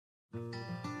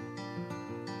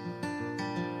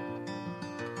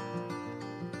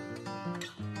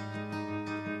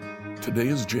Today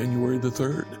is January the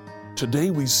 3rd.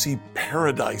 Today we see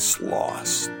paradise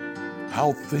lost,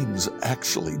 how things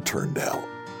actually turned out.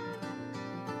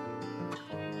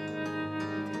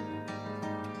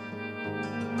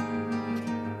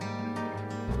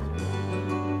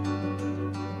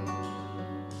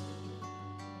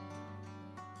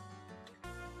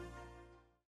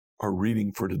 Our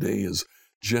reading for today is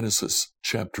Genesis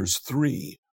chapters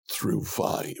 3 through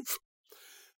 5.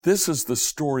 This is the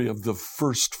story of the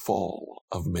first fall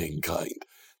of mankind.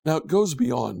 Now, it goes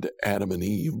beyond Adam and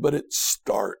Eve, but it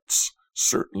starts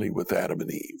certainly with Adam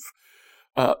and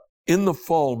Eve. In the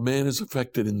fall, man is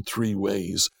affected in three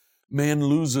ways. Man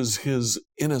loses his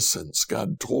innocence.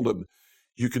 God told him,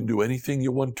 you can do anything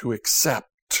you want to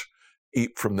except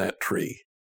eat from that tree.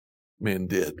 Man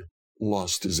did,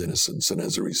 lost his innocence, and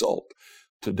as a result,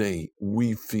 today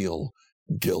we feel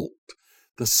guilt.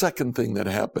 The second thing that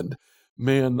happened,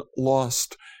 man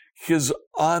lost his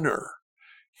honor.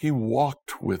 He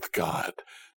walked with God.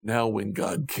 Now when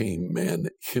God came, man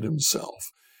hid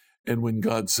himself. And when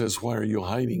God says, why are you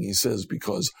hiding? He says,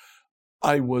 because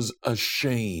I was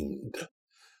ashamed.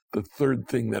 The third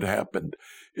thing that happened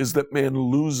is that man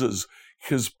loses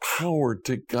his power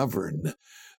to govern.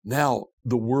 Now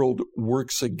the world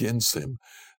works against him.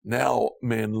 Now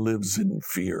man lives in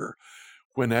fear.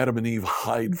 When Adam and Eve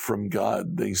hide from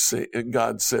God,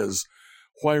 God says,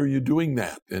 why are you doing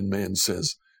that? And man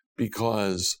says,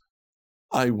 because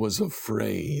I was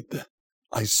afraid.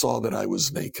 I saw that I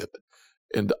was naked,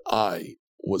 and I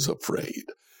was afraid.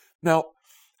 Now,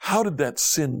 how did that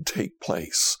sin take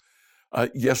place?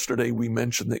 Yesterday we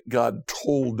mentioned that God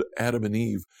told Adam and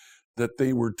Eve that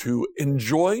they were to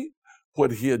enjoy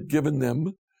what he had given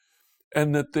them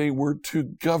and that they were to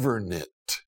govern it.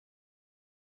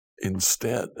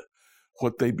 Instead,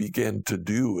 what they began to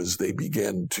do is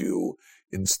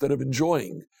instead of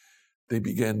enjoying, they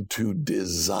began to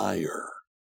desire.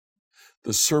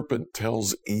 The serpent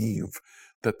tells Eve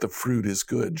that the fruit is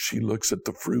good. She looks at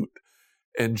the fruit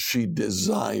and she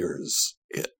desires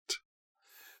it.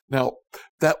 Now,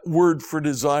 that word for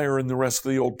desire in the rest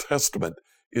of the Old Testament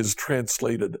is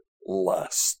translated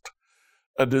lust.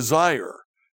 A desire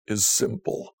is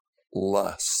simple.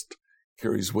 Lust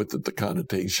carries with it the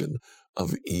connotation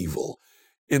of evil.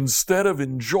 Instead of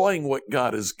enjoying what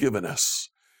God has given us,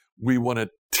 we want to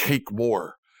take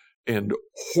more and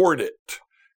hoard it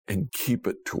and keep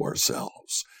it to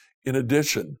ourselves. In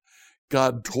addition,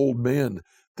 God told man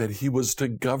that he was to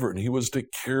govern, he was to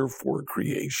care for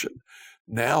creation.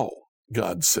 Now,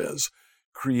 God says,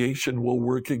 creation will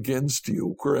work against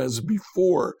you, whereas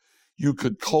before you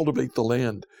could cultivate the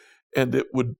land and it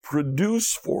would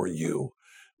produce for you.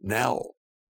 Now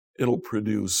it'll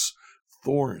produce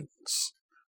thorns.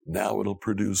 Now it'll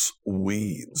produce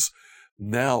weeds.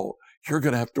 Now you're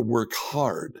going to have to work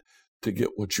hard to get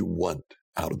what you want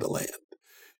out of the land.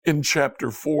 In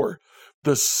chapter 4,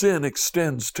 the sin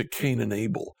extends to Cain and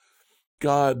Abel.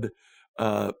 God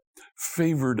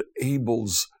favored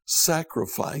Abel's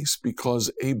sacrifice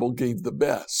because Abel gave the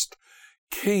best.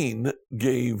 Cain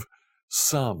gave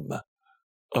some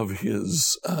of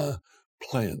his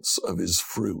plants, of his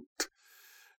fruit.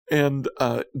 And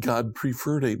God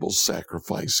preferred Abel's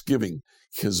sacrifice, giving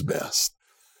his best.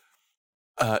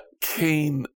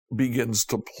 Cain begins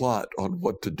to plot on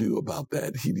what to do about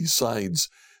that. He decides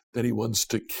that he wants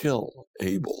to kill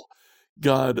Abel.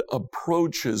 God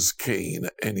approaches Cain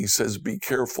and he says, be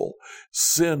careful.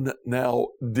 Sin now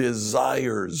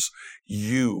desires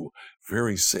you.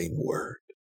 Very same word.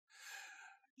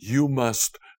 You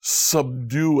must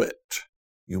subdue it.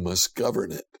 You must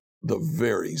govern it. The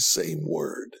very same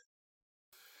word.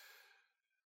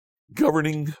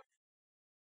 Governing,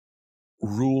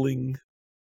 ruling,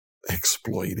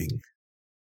 exploiting.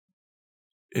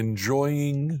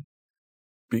 Enjoying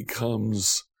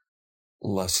becomes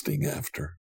lusting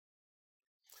after.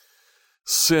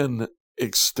 Sin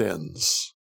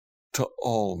extends to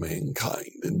all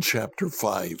mankind. In chapter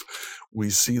 5,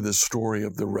 we see the story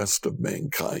of the rest of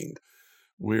mankind.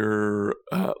 We're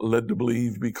led to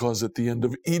believe because at the end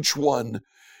of each one,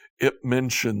 it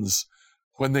mentions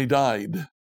when they died,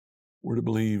 we're to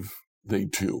believe they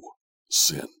too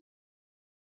sin.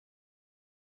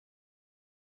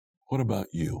 What about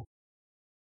you?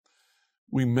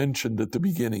 We mentioned at the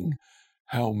beginning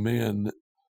how man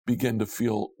began to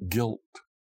feel guilt,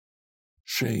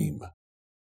 shame,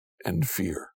 and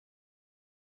fear.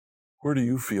 Where do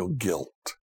you feel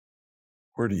guilt?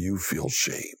 Where do you feel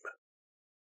shame?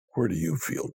 Where do you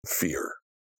feel fear?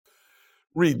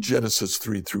 Read Genesis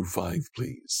 3 through 5,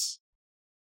 please,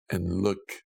 and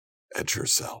look at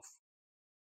yourself.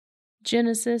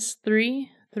 Genesis 3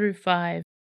 through 5.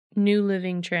 New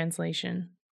Living Translation.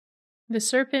 The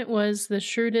serpent was the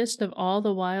shrewdest of all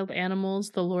the wild animals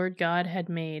the Lord God had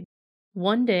made.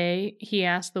 One day he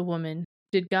asked the woman,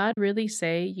 "Did God really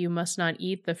say you must not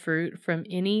eat the fruit from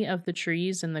any of the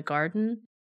trees in the garden?"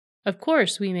 "Of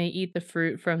course we may eat the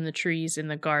fruit from the trees in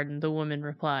the garden," the woman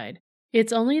replied.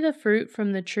 "It's only the fruit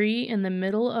from the tree in the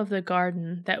middle of the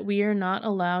garden that we are not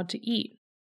allowed to eat.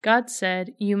 God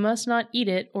said, 'You must not eat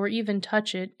it or even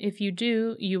touch it. If you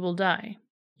do, you will die.'"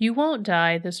 "You won't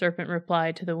die," the serpent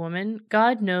replied to the woman.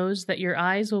 "God knows that your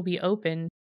eyes will be opened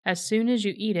as soon as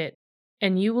you eat it,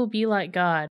 and you will be like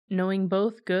God, knowing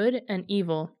both good and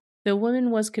evil." The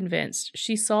woman was convinced.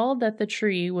 She saw that the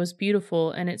tree was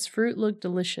beautiful and its fruit looked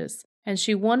delicious, and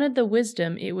she wanted the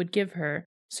wisdom it would give her.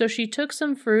 So she took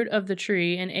some fruit of the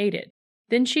tree and ate it.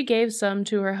 Then she gave some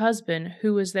to her husband,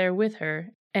 who was there with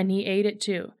her, and he ate it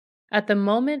too. At the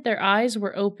moment their eyes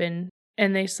were opened,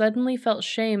 and they suddenly felt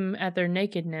shame at their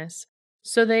nakedness.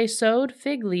 So they sewed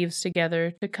fig leaves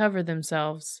together to cover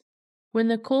themselves. When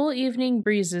the cool evening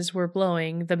breezes were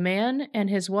blowing, the man and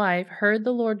his wife heard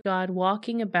the Lord God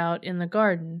walking about in the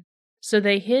garden. So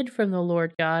they hid from the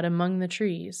Lord God among the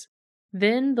trees.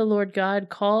 Then the Lord God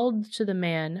called to the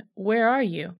man, "Where are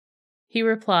you?" He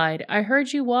replied, "I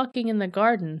heard you walking in the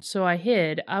garden, so I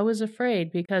hid. I was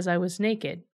afraid because I was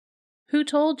naked." "Who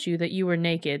told you that you were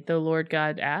naked?" the Lord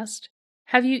God asked.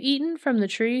 "Have you eaten from the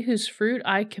tree whose fruit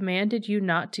I commanded you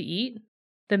not to eat?"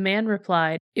 The man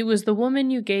replied, "It was the woman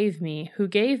you gave me who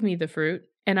gave me the fruit,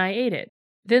 and I ate it."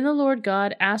 Then the Lord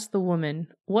God asked the woman,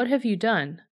 "What have you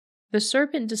done?" "The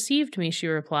serpent deceived me," she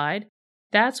replied.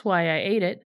 "That's why I ate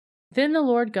it." Then the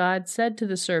Lord God said to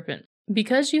the serpent,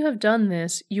 "Because you have done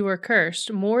this, you are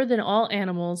cursed more than all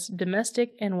animals,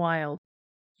 domestic and wild.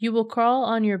 You will crawl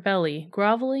on your belly,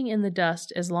 groveling in the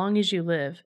dust as long as you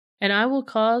live. And I will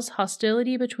cause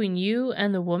hostility between you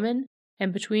and the woman,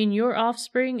 and between your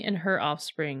offspring and her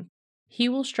offspring. He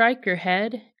will strike your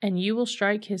head, and you will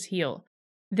strike his heel."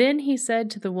 Then he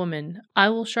said to the woman, "I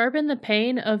will sharpen the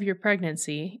pain of your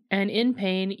pregnancy, and in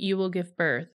pain you will give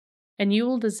birth. And you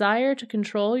will desire to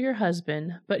control your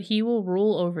husband, but he will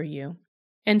rule over you."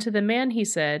 And to the man he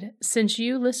said, "Since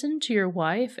you listened to your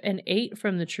wife and ate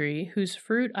from the tree whose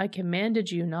fruit I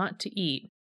commanded you not to eat,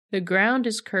 the ground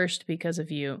is cursed because of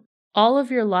you. All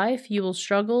of your life you will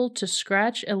struggle to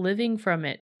scratch a living from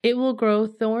it. It will grow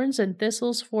thorns and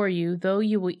thistles for you, though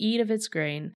you will eat of its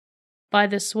grain. By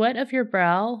the sweat of your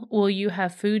brow will you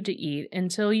have food to eat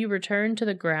until you return to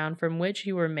the ground from which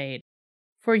you were made.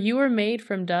 For you were made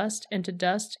from dust, and to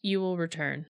dust you will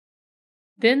return."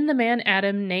 Then the man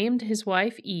Adam named his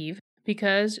wife Eve,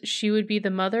 because she would be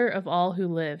the mother of all who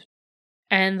lived.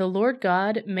 And the Lord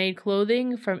God made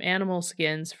clothing from animal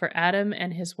skins for Adam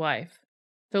and his wife.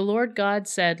 The Lord God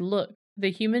said, "Look, the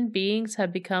human beings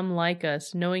have become like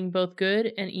us, knowing both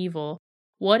good and evil.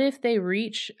 What if they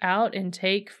reach out and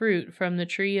take fruit from the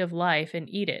tree of life and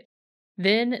eat it?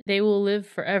 Then they will live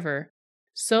forever."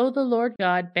 So the Lord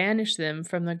God banished them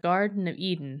from the Garden of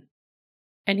Eden.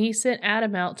 And he sent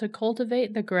Adam out to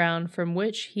cultivate the ground from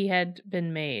which he had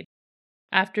been made.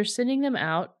 After sending them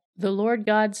out, the Lord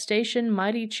God stationed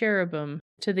mighty cherubim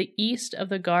to the east of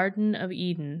the Garden of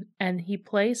Eden, and he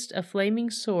placed a flaming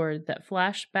sword that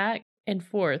flashed back and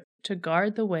forth to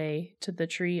guard the way to the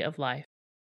tree of life.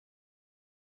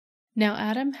 Now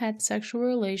Adam had sexual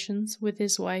relations with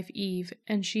his wife Eve,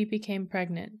 and she became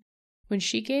pregnant. When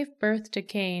she gave birth to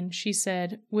Cain, she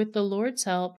said, "With the Lord's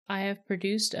help, I have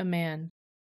produced a man."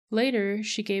 Later,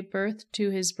 she gave birth to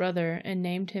his brother and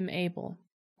named him Abel.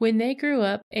 When they grew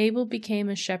up, Abel became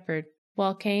a shepherd,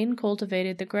 while Cain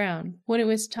cultivated the ground. When it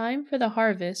was time for the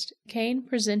harvest, Cain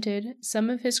presented some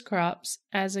of his crops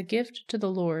as a gift to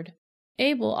the Lord.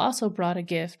 Abel also brought a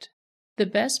gift, the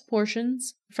best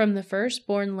portions from the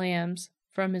firstborn lambs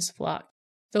from his flock.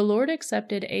 The Lord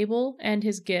accepted Abel and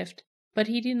his gift, but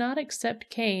he did not accept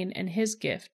Cain and his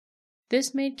gift.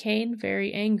 This made Cain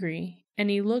very angry, and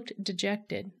he looked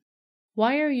dejected.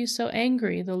 "Why are you so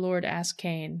angry?" the Lord asked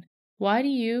Cain. "Why do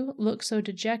you look so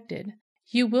dejected?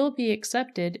 You will be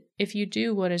accepted if you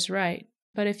do what is right,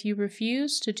 but if you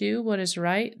refuse to do what is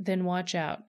right, then watch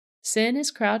out. Sin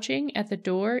is crouching at the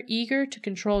door, eager to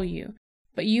control you,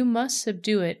 but you must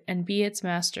subdue it and be its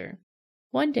master."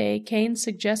 One day Cain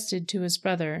suggested to his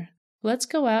brother, "Let's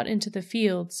go out into the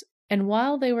fields," and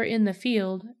while they were in the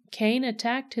field, Cain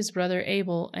attacked his brother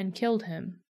Abel and killed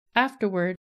him.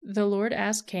 Afterward, the Lord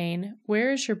asked Cain,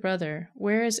 "Where is your brother?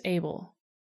 Where is Abel?"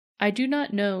 "I do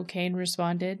not know," Cain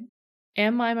responded.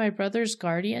 "Am I my brother's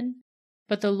guardian?"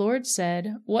 But the Lord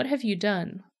said, "What have you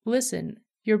done? Listen,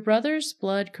 your brother's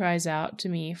blood cries out to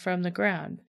me from the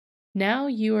ground. Now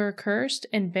you are cursed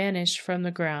and banished from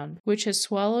the ground, which has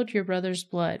swallowed your brother's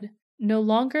blood. No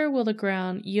longer will the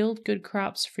ground yield good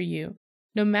crops for you.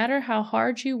 No matter how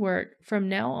hard you work, from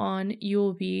now on you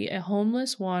will be a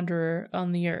homeless wanderer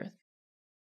on the earth.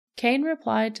 Cain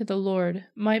replied to the Lord,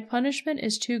 My punishment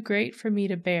is too great for me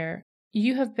to bear.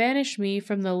 You have banished me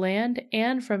from the land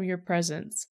and from your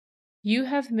presence. You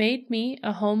have made me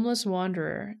a homeless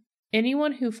wanderer.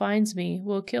 Anyone who finds me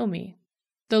will kill me.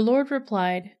 The Lord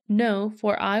replied, No,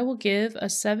 for I will give a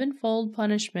sevenfold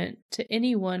punishment to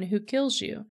anyone who kills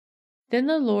you. Then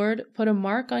the Lord put a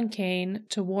mark on Cain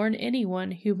to warn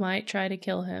anyone who might try to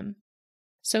kill him.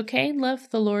 So Cain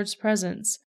left the Lord's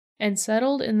presence and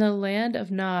settled in the land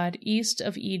of Nod, east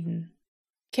of Eden.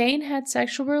 Cain had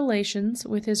sexual relations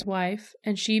with his wife,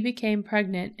 and she became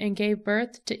pregnant and gave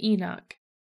birth to Enoch.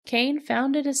 Cain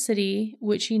founded a city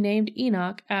which he named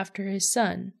Enoch after his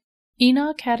son.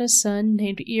 Enoch had a son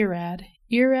named Irad.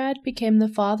 Irad became the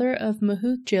father of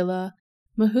Mehujael.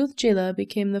 Mehujael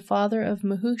became the father of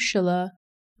Mehushalah.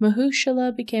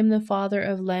 Mehushalah became the father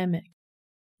of Lamech.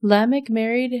 Lamech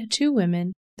married 2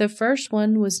 women. The first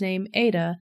one was named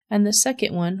Ada, and the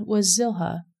second one was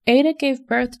Zillah. Ada gave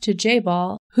birth to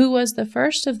Jabal, who was the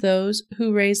first of those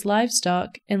who raised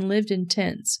livestock and lived in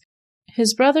tents.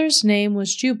 His brother's name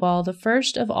was Jubal, the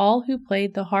first of all who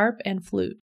played the harp and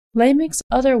flute. Lamech's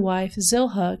other wife,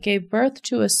 Zillah, gave birth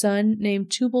to a son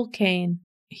named Tubal-Cain.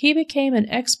 He became an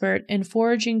expert in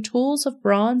forging tools of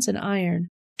bronze and iron.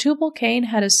 Tubal-Cain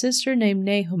had a sister named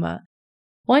Nahumah.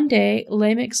 One day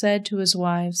Lamech said to his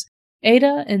wives,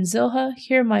 Ada and Zillah,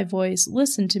 hear my voice.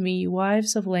 Listen to me, you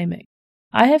wives of Lamech.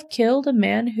 I have killed a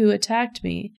man who attacked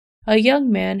me, a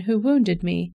young man who wounded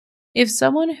me. If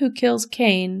someone who kills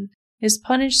Cain is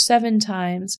punished 7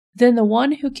 times, then the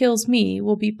one who kills me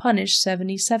will be punished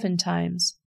 77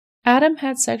 times. Adam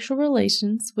had sexual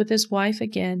relations with his wife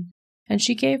again, and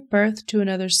she gave birth to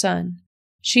another son.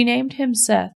 She named him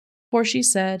Seth, for she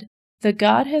said, The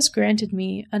God has granted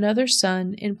me another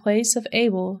son in place of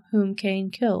Abel, whom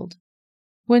Cain killed.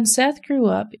 When Seth grew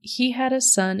up, he had a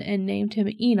son and named him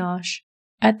Enosh.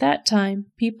 At that time,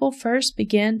 people first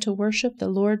began to worship the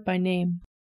Lord by name.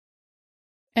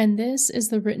 And this is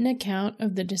the written account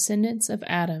of the descendants of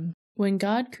Adam. When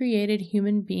God created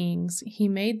human beings, he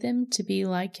made them to be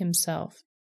like himself.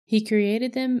 He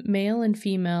created them male and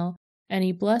female, and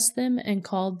he blessed them and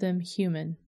called them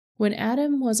human. When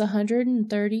Adam was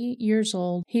 130 years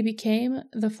old, he became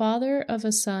the father of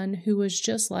a son who was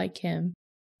just like him.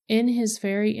 In his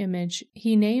very image,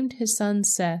 he named his son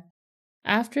Seth.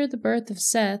 After the birth of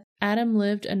Seth, Adam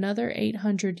lived another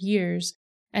 800 years,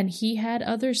 and he had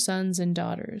other sons and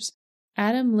daughters.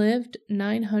 Adam lived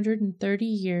 930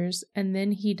 years, and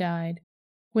then he died.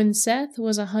 When Seth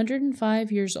was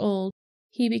 105 years old,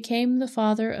 he became the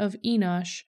father of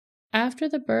Enosh. After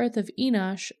the birth of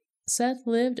Enosh, Seth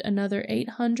lived another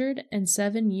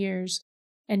 807 years,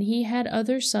 and he had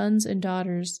other sons and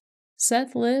daughters.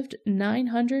 Seth lived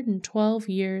 912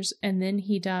 years, and then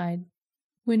he died.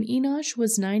 When Enosh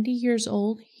was 90 years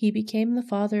old, he became the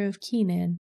father of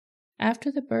Kenan.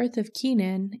 After the birth of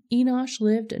Kenan, Enosh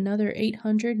lived another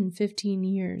 815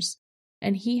 years,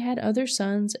 and he had other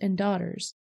sons and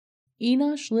daughters.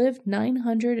 Enosh lived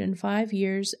 905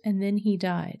 years, and then he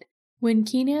died. When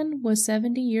Kenan was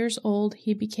 70 years old,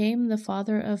 he became the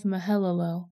father of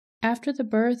Mahalalel. After the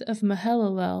birth of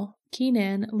Mahalalel,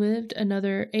 Kenan lived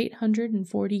another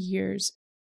 840 years,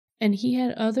 and he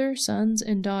had other sons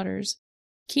and daughters.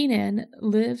 Kenan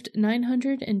lived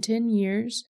 910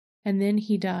 years, and then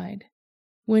he died.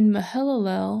 When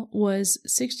Mahalalel was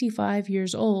 65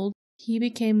 years old, he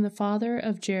became the father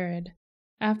of Jared.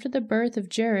 After the birth of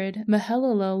Jared,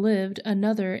 Mahalalel lived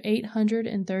another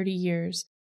 830 years,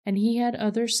 and he had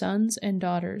other sons and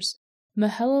daughters.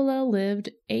 Mahalalel lived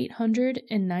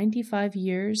 895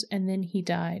 years, and then he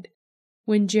died.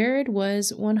 When Jared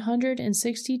was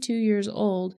 162 years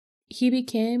old, he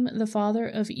became the father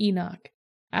of Enoch.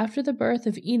 After the birth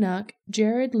of Enoch,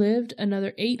 Jared lived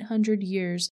another 800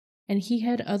 years, and he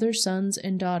had other sons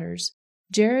and daughters.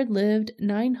 Jared lived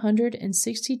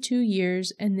 962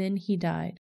 years, and then he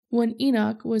died. When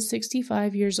Enoch was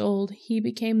 65 years old, he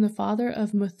became the father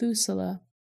of Methuselah.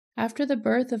 After the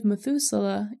birth of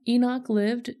Methuselah, Enoch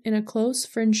lived in a close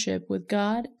friendship with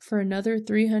God for another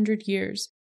 300 years,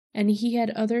 and he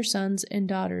had other sons and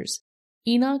daughters.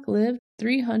 Enoch lived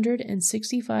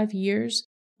 365 years,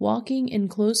 walking in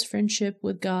close friendship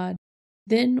with God.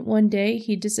 Then one day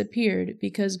he disappeared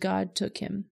because God took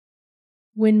him.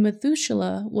 When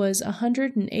Methuselah was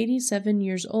 187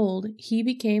 years old, he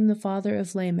became the father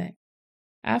of Lamech.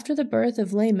 After the birth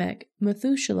of Lamech,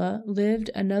 Methuselah lived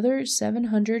another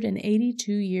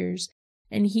 782 years,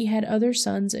 and he had other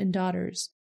sons and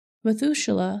daughters.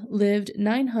 Methuselah lived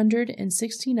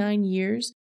 969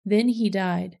 years, then he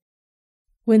died.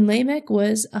 When Lamech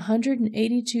was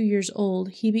 182 years old,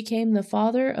 he became the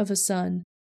father of a son.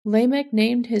 Lamech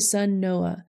named his son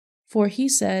Noah, for he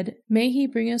said, "May he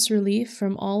bring us relief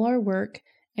from all our work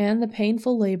and the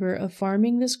painful labor of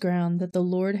farming this ground that the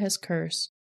Lord has cursed."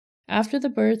 After the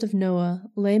birth of Noah,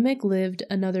 Lamech lived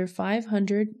another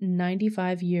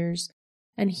 595 years,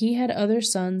 and he had other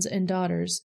sons and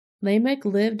daughters. Lamech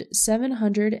lived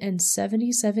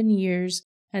 777 years,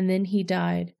 and then he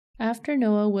died. After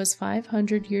Noah was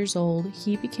 500 years old,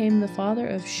 he became the father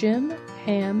of Shem,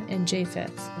 Ham, and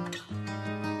Japheth.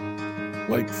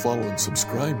 Like, follow, and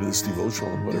subscribe to this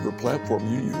devotional on whatever platform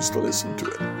you use to listen to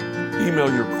it. Email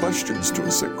your questions to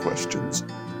us at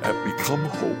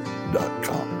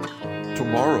questions@becomehope.com.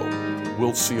 Tomorrow,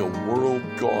 we'll see a world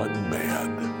gone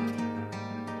mad.